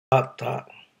Dot dot.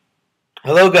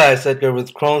 Hello guys, Edgar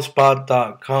with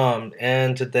ChromeSpot.com,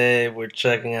 and today we're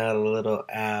checking out a little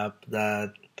app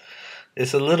that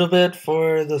is a little bit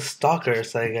for the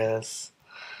stalkers, I guess.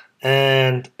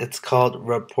 And it's called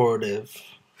Rapportive.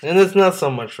 And it's not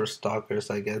so much for stalkers,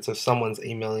 I guess. If someone's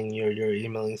emailing you or you're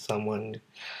emailing someone,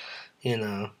 you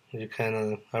kind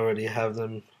of already have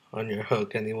them on your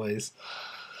hook anyways.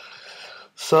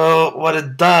 So what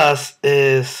it does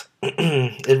is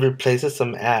it replaces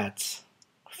some ads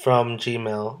from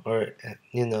Gmail or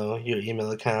your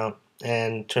email account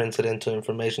and turns it into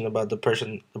information about the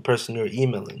person you're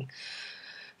emailing.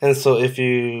 And so if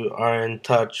you are in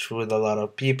touch with a lot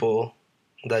of people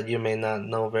that you may not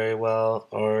know very well,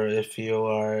 or if you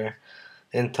are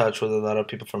in touch with a lot of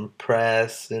people from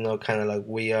press, kind of like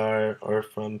we are, or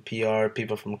from PR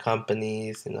people from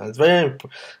companies.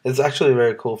 It's actually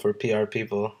very cool for PR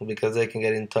people because they can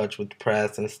get in touch with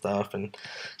press and stuff and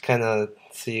kind of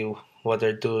see what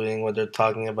they're doing, what they're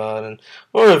talking about, and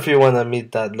or if you want to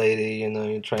meet that lady,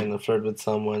 you're trying to flirt with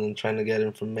someone and trying to get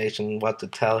information, what to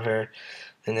tell her,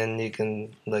 and then you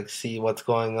can like see what's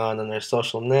going on their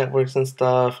social networks and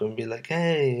stuff, and be like,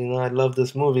 hey, I love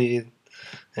this movie,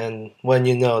 and when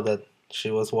you know that she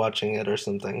was watching it or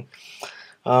something.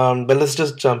 But let's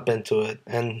just jump into it.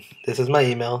 And this is my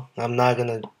email. I'm not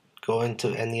gonna go into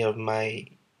any of my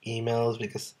emails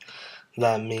because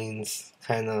that means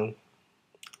kind of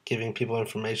giving people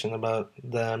information about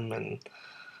them, and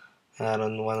I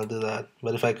don't want to do that.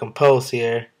 But if I compose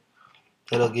here,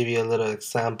 it'll give you a little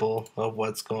example of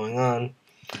what's going on.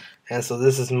 And so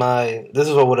this is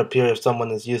what would appear if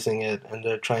someone is using it and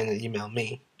they're trying to email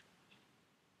me.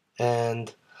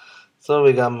 And so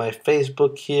we got my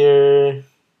Facebook here,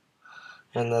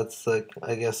 and that's like,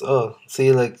 I guess, oh,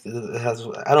 see, like,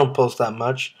 I don't post that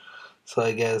much, so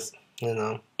I guess,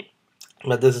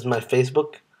 but this is my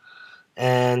Facebook,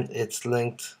 and it's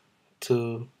linked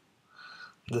to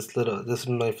this is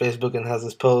my Facebook, and has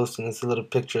this post, and it's a little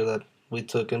picture that we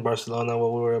took in Barcelona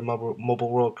while we were at Mobile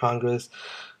World Congress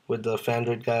with the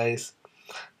Fandroid guys.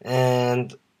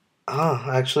 And,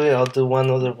 actually, I'll do one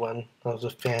other one of the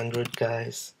Fandroid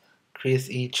guys. Chris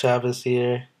E. Chavez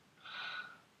here.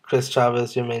 Chris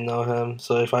Chavez, you may know him.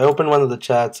 So if I open one of the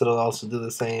chats, it'll also do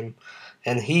the same.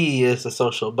 And he is a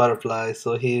social butterfly,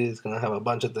 so he's gonna have a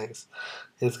bunch of things.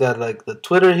 He's got like the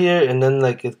Twitter here, and then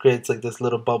like it creates like this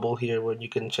little bubble here where you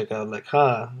can check out like,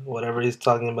 whatever he's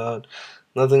talking about.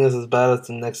 Nothing is as bad as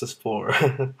the Nexus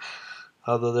 4.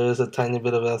 Although there is a tiny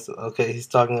bit of okay, he's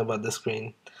talking about the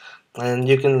screen. And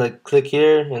you can like click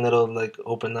here and it'll like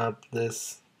open up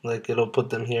this, like it'll put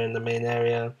them here in the main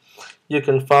area. You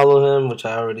can follow him, which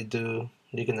I already do.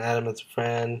 You can add him as a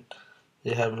friend.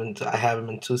 I have him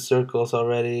in 2 circles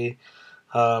already.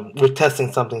 We're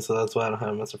testing something, so that's why I don't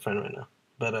have him as a friend right now.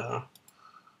 But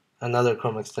another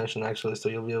Chrome extension actually, so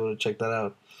you'll be able to check that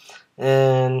out.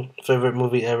 And favorite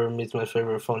movie ever meets my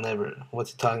favorite phone ever.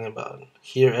 What's he talking about?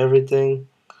 Hear everything.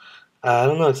 I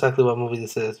don't know exactly what movie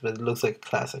this is, but it looks like a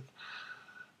classic.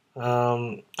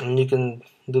 And you can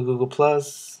do Google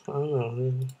Plus. I don't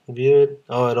know. View it.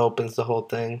 Oh, it opens the whole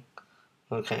thing.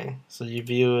 Okay, so you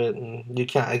view it, and you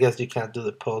can't. I guess you can't do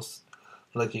the posts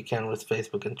like you can with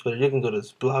Facebook and Twitter. You can go to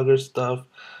this blogger stuff,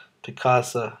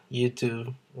 Picasa,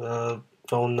 YouTube,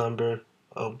 phone number.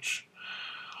 Ouch.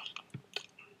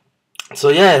 So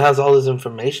yeah, it has all this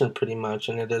information pretty much,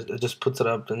 and it just puts it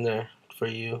up in there for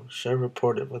you. Share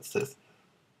Rapportive. What's this?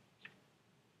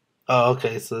 Oh,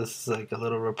 okay. So this is like a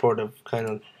little Rapportive kind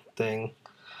of thing.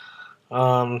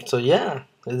 So yeah,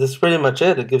 this is pretty much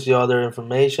it. It gives you all their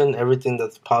information, everything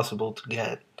that's possible to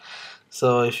get.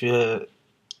 So if you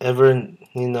ever,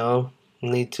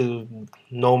 need to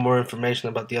know more information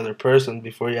about the other person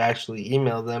before you actually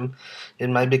email them, it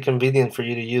might be convenient for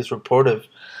you to use Rapportive.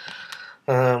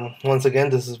 Once again,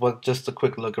 this is just a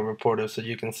quick look at Rapportive, so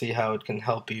you can see how it can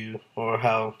help you or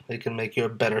how it can make you a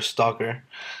better stalker.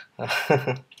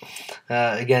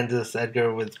 Again, this is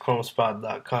Edgar with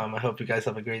ChromeSpot.com. I hope you guys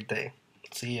have a great day.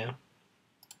 See ya.